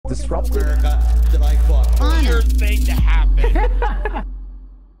disruptive. America that I fought for. Weird thing to happen.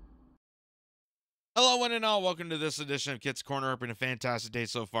 Hello, one and all. Welcome to this edition of Kitz Corner. Been a fantastic day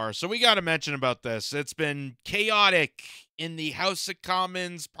so far. So we got to mention about this. It's been chaotic in the House of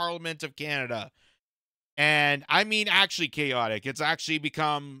Commons, Parliament of Canada. And I mean actually chaotic. It's actually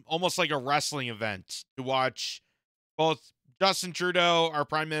become almost like a wrestling event to watch both Justin Trudeau, our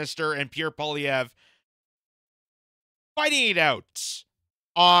Prime Minister, and Pierre Poilievre fighting it out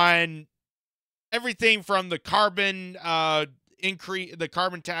on everything from the carbon increase, the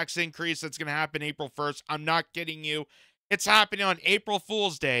carbon tax increase that's going to happen April 1st. I'm not kidding you. It's happening on April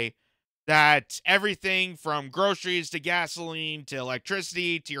Fool's Day, that everything from groceries to gasoline to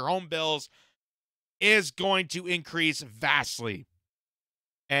electricity to your home bills is going to increase vastly.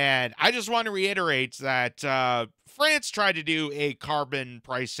 And I just want to reiterate that France tried to do a carbon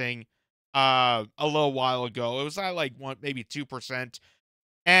pricing a little while ago. It was at like maybe 2%.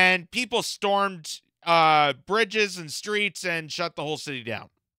 And people stormed bridges and streets and shut the whole city down.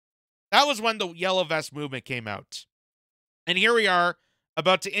 That was when the Yellow Vest movement came out. And here we are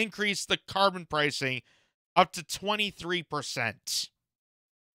about to increase the carbon pricing up to 23%.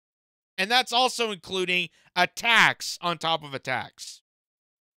 And that's also including a tax on top of a tax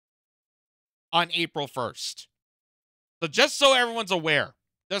on April 1st. So just so everyone's aware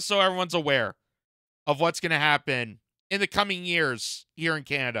of what's going to happen in the coming years here in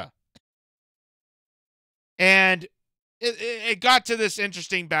Canada. And it got to this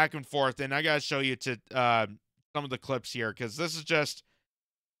interesting back and forth, and I got to show you to some of the clips here, because this is just,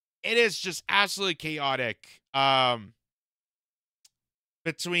 it is just absolutely chaotic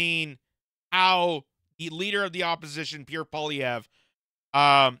between how the leader of the opposition, Pierre Poilievre,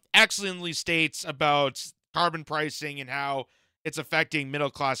 excellently states about carbon pricing and how it's affecting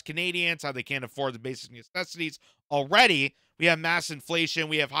middle-class Canadians, how they can't afford the basic necessities. Already, we have mass inflation.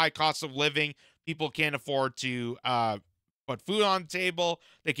 We have high costs of living. People can't afford to put food on the table.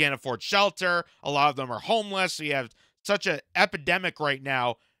 They can't afford shelter. A lot of them are homeless. We have such an epidemic right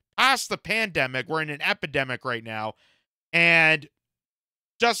now. Past the pandemic, we're in an epidemic right now. And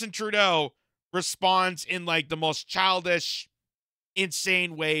Justin Trudeau responds in like the most childish,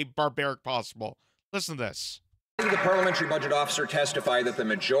 insane way, barbaric possible. Listen to this. The parliamentary budget officer testified that the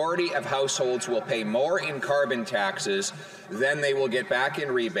majority of households will pay more in carbon taxes than they will get back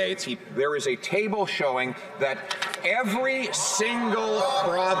in rebates. There is a table showing that every single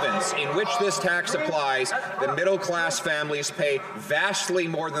province in which this tax applies, the middle-class families pay vastly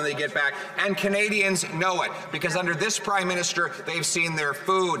more than they get back, and Canadians know it, because under this Prime Minister, they've seen their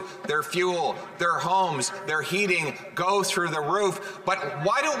food, their fuel, their homes, their heating go through the roof. But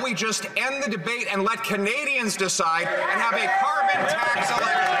why don't we just end the debate and let Canadians decide and have a carbon tax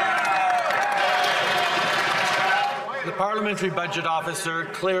election? The parliamentary budget officer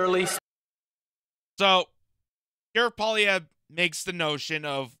clearly. So, Pierre Poilievre makes the notion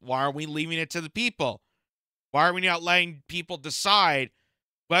of, why are we leaving it to the people? Why are we not letting people decide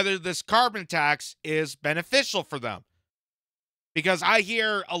whether this carbon tax is beneficial for them? Because I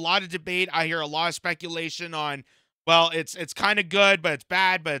hear a lot of debate. I hear a lot of speculation on, well, it's kind of good, but it's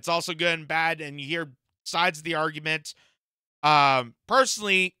bad, but it's also good and bad. And you hear sides of the argument.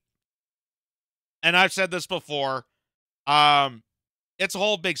 Personally, and I've said this before, it's a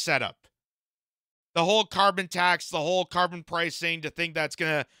whole big setup. The whole carbon tax, the whole carbon pricing, to think that's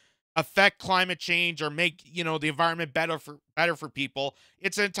going to affect climate change or make, you know, the environment better for people.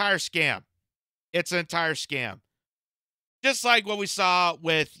 It's an entire scam. It's an entire scam. Just like what we saw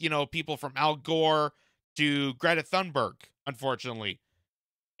with, you know, people from Al Gore to Greta Thunberg, unfortunately.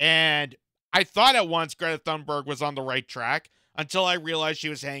 And I thought at once Greta Thunberg was on the right track until I realized she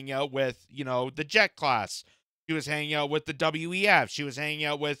was hanging out with, you know, the jet class. She was hanging out with the WEF. She was hanging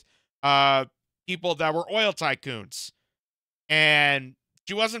out with people that were oil tycoons. And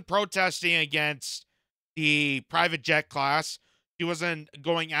she wasn't protesting against the private jet class. She wasn't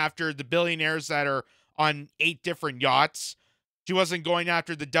going after the billionaires that are on 8 different yachts. She wasn't going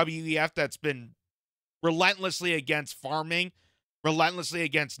after the WEF that's been relentlessly against farming, relentlessly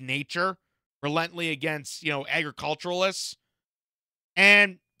against nature, relentlessly against, you know, agriculturalists.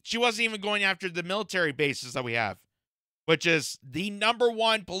 And she wasn't even going after the military bases that we have, which is the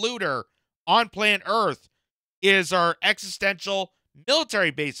 #1 polluter on planet Earth, is our existential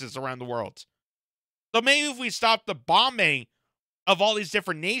military bases around the world. So maybe if we stop the bombing of all these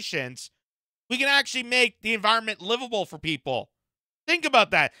different nations, we can actually make the environment livable for people. Think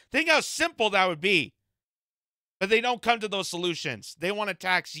about that. Think how simple that would be. But they don't come to those solutions. They want to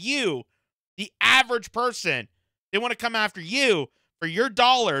tax you, the average person. They want to come after you for your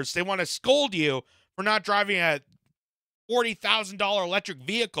dollars. They want to scold you for not driving a $40,000 electric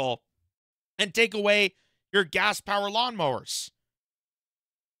vehicle and take away your gas-powered lawnmowers.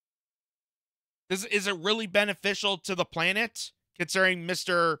 Is it really beneficial to the planet, considering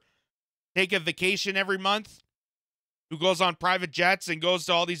Mr. Take a Vacation every month, who goes on private jets and goes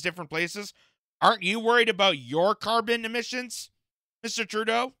to all these different places? Aren't you worried about your carbon emissions, Mr.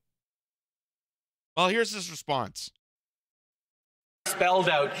 Trudeau? Well, here's his response. Spelled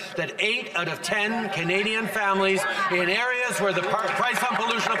out that 8 out of 10 Canadian families in areas where the price on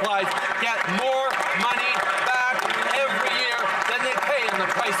pollution applies get more money back every year than they pay in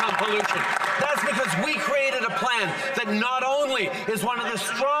the price on pollution. That's because we created a plan that not only is one of the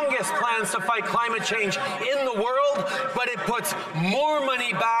strongest plans to fight climate change in the world, but it puts more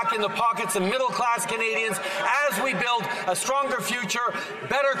money back in the pockets of middle-class Canadians as we build a stronger future,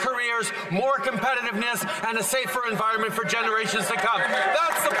 better careers, more competitiveness, and a safer environment for generations to come.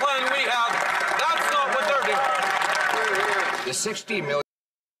 That's the plan we have. That's not what they're doing. The 60 million.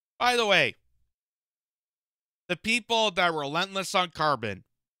 By the way, the people that are relentless on carbon,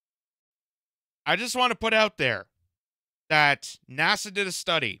 I just want to put out there that NASA did a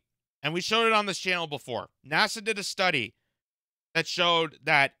study, and we showed it on this channel before. NASA did a study that showed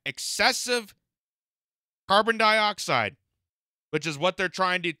that excessive carbon dioxide, which is what they're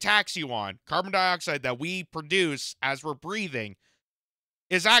trying to tax you on, carbon dioxide that we produce as we're breathing,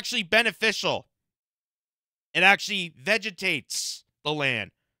 is actually beneficial. It actually vegetates the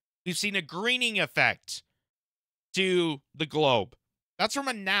land. We've seen a greening effect to the globe. That's from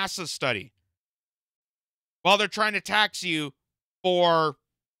a NASA study. While they're trying to tax you for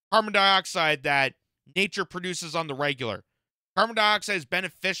carbon dioxide that nature produces on the regular. Carbon dioxide is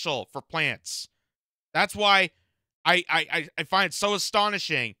beneficial for plants. That's why I find it so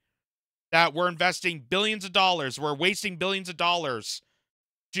astonishing that we're investing billions of dollars, we're wasting billions of dollars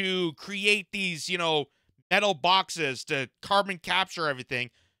to create these, metal boxes to carbon capture everything,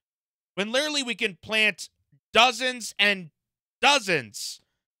 when literally we can plant dozens and dozens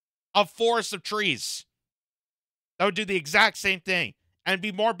of forests of trees that would do the exact same thing and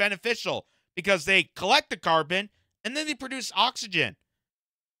be more beneficial because they collect the carbon and then they produce oxygen,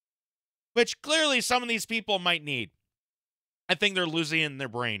 which clearly some of these people might need. I think they're losing it in their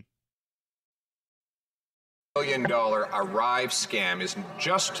brain. $1 million Arrive scam is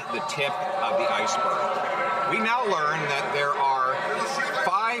just the tip of the iceberg. We now learn that there are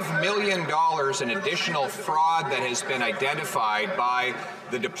 $5 million in additional fraud that has been identified by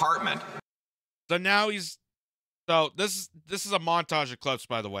the department. So now this is a montage of clips,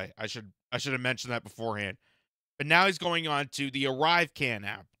 by the way. I should have mentioned that beforehand. But now he's going on to the Arrive Can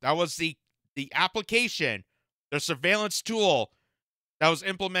app. That was the application, the surveillance tool that was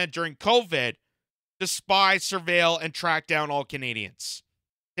implemented during COVID to spy, surveil, and track down all Canadians.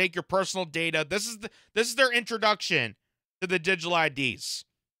 Take your personal data. This is their introduction to the digital IDs.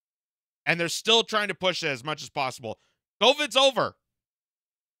 And they're still trying to push it as much as possible. COVID's over.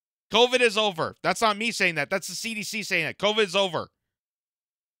 COVID is over. That's not me saying that. That's the CDC saying that. COVID is over.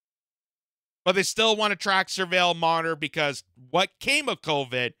 But they still want to track, surveil, monitor because what came of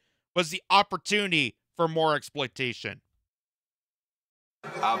COVID was the opportunity for more exploitation.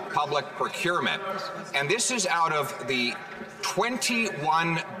 Of public procurement. And this is out of the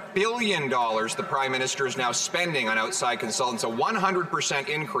 $21 billion the Prime Minister is now spending on outside consultants, a 100%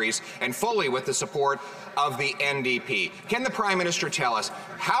 increase, and fully with the support of the NDP. Can the Prime Minister tell us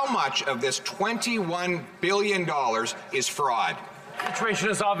how much of this $21 billion is fraud? The situation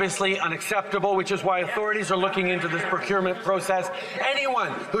is obviously unacceptable, which is why authorities are looking into this procurement process.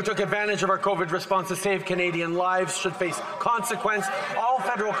 Anyone who took advantage of our COVID response to save Canadian lives should face consequence. All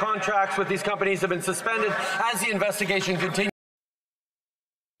federal contracts with these companies have been suspended as the investigation continues.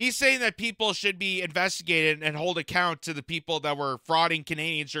 He's saying that people should be investigated and hold account to the people that were frauding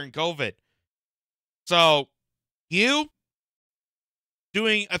Canadians during COVID. So, you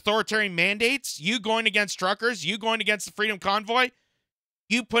doing authoritarian mandates, you going against truckers, you going against the Freedom Convoy,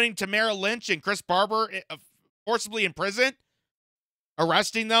 you putting Tamara Lynch and Chris Barber forcibly in prison,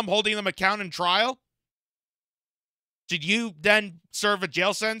 arresting them, holding them account in trial. Should you then serve a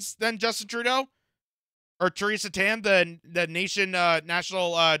jail sentence then, Justin Trudeau? Or Theresa Tam, the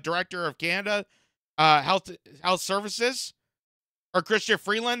National Director of Canada Health Services? Or Chrystia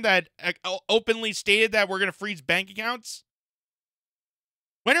Freeland that openly stated that we're going to freeze bank accounts?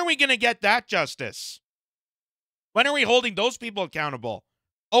 When are we going to get that justice? When are we holding those people accountable?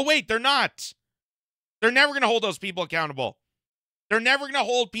 Oh, wait, they're not. They're never going to hold those people accountable. They're never going to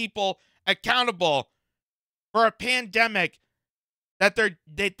hold people accountable for a pandemic that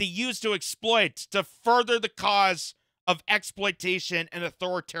they use to exploit, to further the cause of exploitation and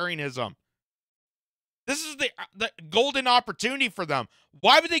authoritarianism. This is the golden opportunity for them.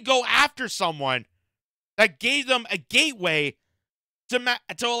 Why would they go after someone that gave them a gateway to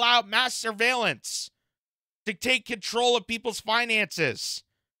allow mass surveillance, to take control of people's finances,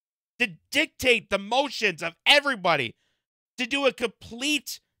 to dictate the motions of everybody, to do a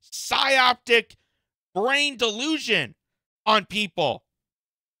complete psyoptic brain delusion on people?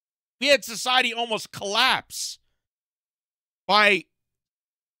 We had society almost collapse by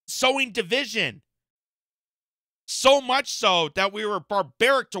sowing division, so much so that we were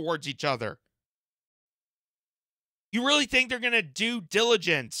barbaric towards each other. You really think they're going to do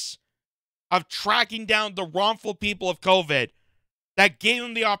diligence of tracking down the wrongful people of COVID that gave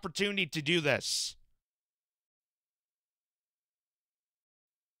them the opportunity to do this?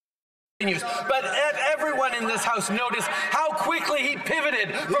 But everyone in this House noticed how quickly he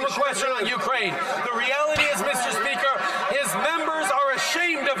pivoted from a question on Ukraine. The reality is, Mr. Speaker, his members are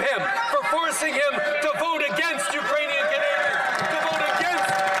ashamed of him for forcing him to vote against Ukrainian Canadians, to vote against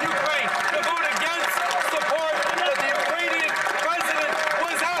Ukraine, to vote against support that the Ukrainian president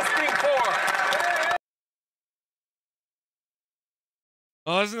was asking for.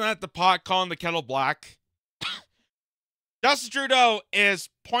 Well, isn't that the pot calling the kettle black? Justin Trudeau is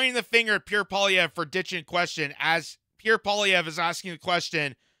pointing the finger at Pierre Poilievre for ditching a question, as Pierre Poilievre is asking a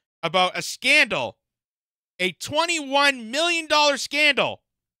question about a scandal, a $21 million scandal.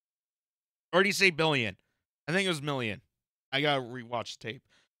 Or did he say billion? I think it was million. I got to rewatch the tape.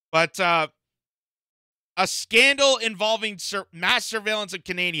 But a scandal involving mass surveillance of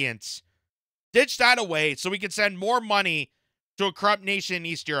Canadians. Ditch that away so we can send more money to a corrupt nation in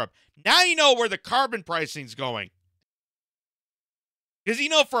East Europe. Now you know where the carbon pricing is going. Because you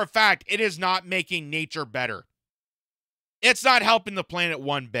know for a fact it is not making nature better. It's not helping the planet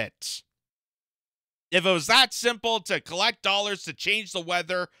one bit. If it was that simple to collect dollars to change the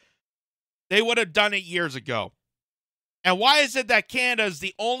weather, they would have done it years ago. And why is it that Canada is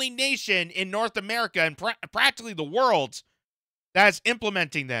the only nation in North America and practically the world that's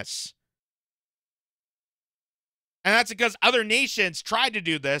implementing this? And that's because other nations tried to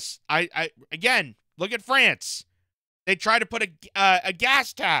do this. Again, look at France. They tried to put a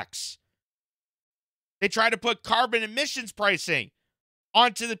gas tax. They tried to put carbon emissions pricing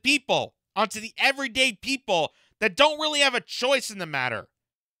onto the people, onto the everyday people that don't really have a choice in the matter.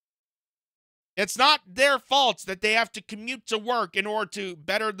 It's not their fault that they have to commute to work in order to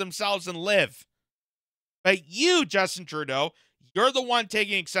better themselves and live. But you, Justin Trudeau, you're the one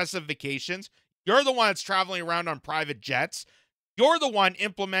taking excessive vacations. You're the one that's traveling around on private jets. You're the one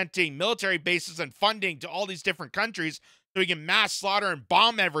implementing military bases and funding to all these different countries so we can mass slaughter and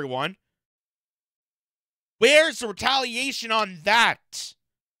bomb everyone. Where's the retaliation on that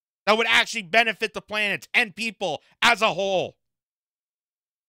would actually benefit the planet and people as a whole?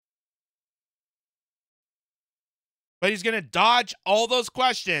 But he's going to dodge all those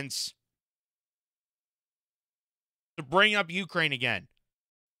questions to bring up Ukraine again,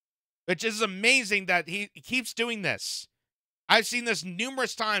 which is amazing that he keeps doing this. I've seen this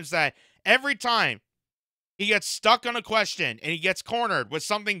numerous times, that every time he gets stuck on a question and he gets cornered with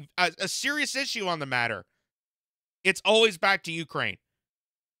something, a serious issue on the matter, it's always back to Ukraine.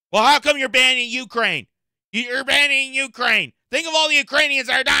 Well, how come you're banning Ukraine? You're banning Ukraine. Think of all the Ukrainians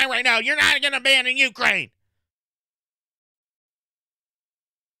that are dying right now. You're not going to ban in Ukraine.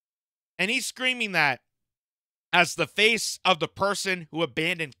 And he's screaming that as the face of the person who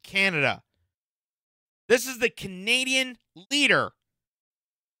abandoned Canada. This is the Canadian leader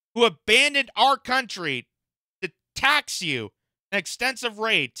who abandoned our country to tax you an extensive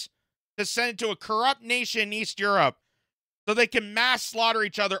rate to send it to a corrupt nation in East Europe so they can mass slaughter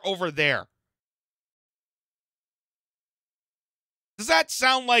each other over there. Does that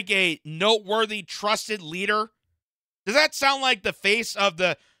sound like a noteworthy, trusted leader? Does that sound like the face of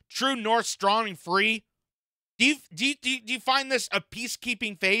the true North, strong and free? Do you find this a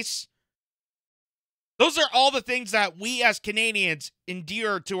peacekeeping face? Those are all the things that we as Canadians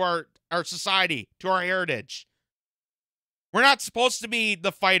endear to our society, to our heritage. We're not supposed to be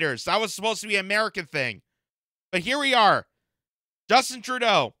the fighters. That was supposed to be an American thing. But here we are. Justin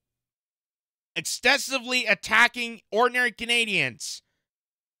Trudeau extensively attacking ordinary Canadians,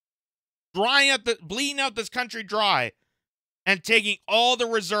 bleeding out this country dry, and taking all the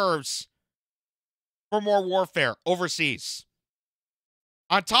reserves for more warfare overseas.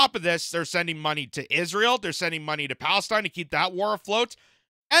 On top of this, they're sending money to Israel. They're sending money to Palestine to keep that war afloat.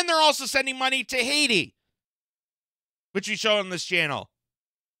 And they're also sending money to Haiti, which we show on this channel.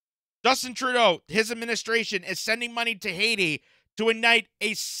 Justin Trudeau, his administration, is sending money to Haiti to ignite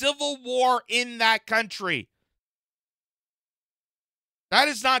a civil war in that country. That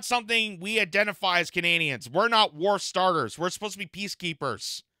is not something we identify as Canadians. We're not war starters. We're supposed to be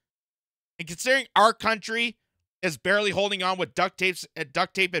peacekeepers. And considering our country is barely holding on with duct tape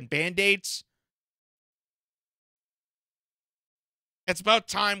and Band-Aids, it's about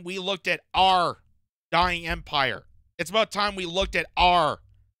time we looked at our dying empire. It's about time we looked at our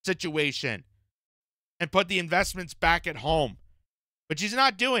situation and put the investments back at home. But he's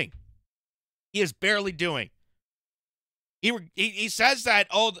not doing. He is barely doing. He says that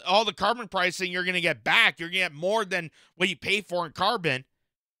all the carbon pricing you're going to get back. You're going to get more than what you pay for in carbon.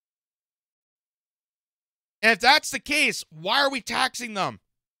 And if that's the case, why are we taxing them?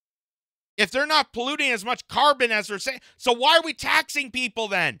 If they're not polluting as much carbon as they're saying, so why are we taxing people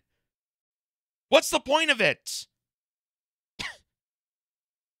then? What's the point of it?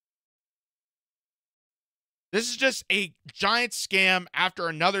 This is just a giant scam after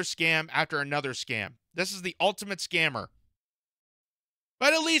another scam after another scam. This is the ultimate scammer.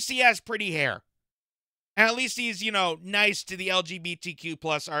 But at least he has pretty hair. And at least he's, you know, nice to the LGBTQ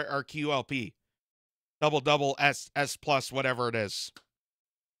plus our QLP. Double S plus, whatever it is.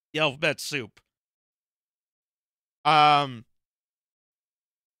 The alphabet soup. And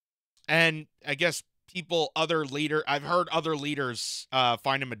I guess I've heard other leaders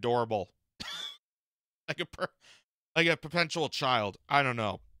find him adorable. like a potential child. I don't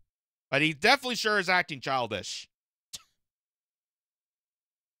know. But he definitely sure is acting childish.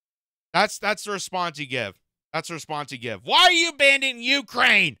 That's the response you give. That's the response you give. Why are you abandoning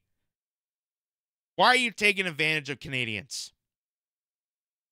Ukraine? Why are you taking advantage of Canadians?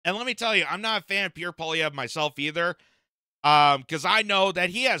 And let me tell you, I'm not a fan of Pierre Poilievre myself either, because I know that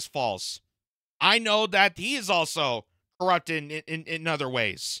he has faults. I know that he is also corrupt in other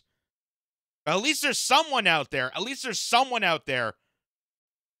ways. But at least there's someone out there. At least there's someone out there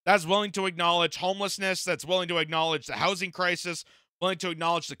that's willing to acknowledge homelessness, that's willing to acknowledge the housing crisis, willing to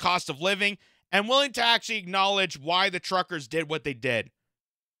acknowledge the cost of living, and willing to actually acknowledge why the truckers did what they did.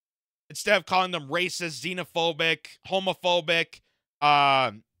 Instead of calling them racist, xenophobic, homophobic,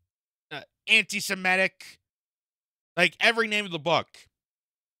 anti-Semitic, like every name of the book.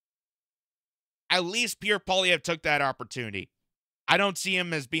 At least Pierre Poilievre took that opportunity. I don't see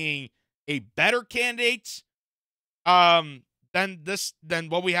him as being a better candidate than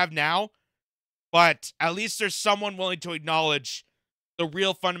what we have now, but at least there's someone willing to acknowledge the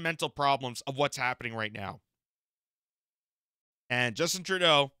real fundamental problems of what's happening right now. And Justin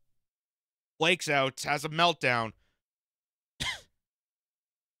Trudeau flakes out, has a meltdown,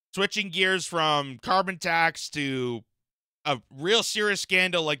 switching gears from carbon tax to a real serious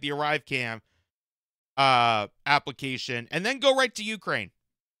scandal like the ArriveCam application, and then go right to Ukraine.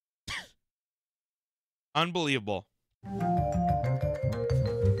 Unbelievable.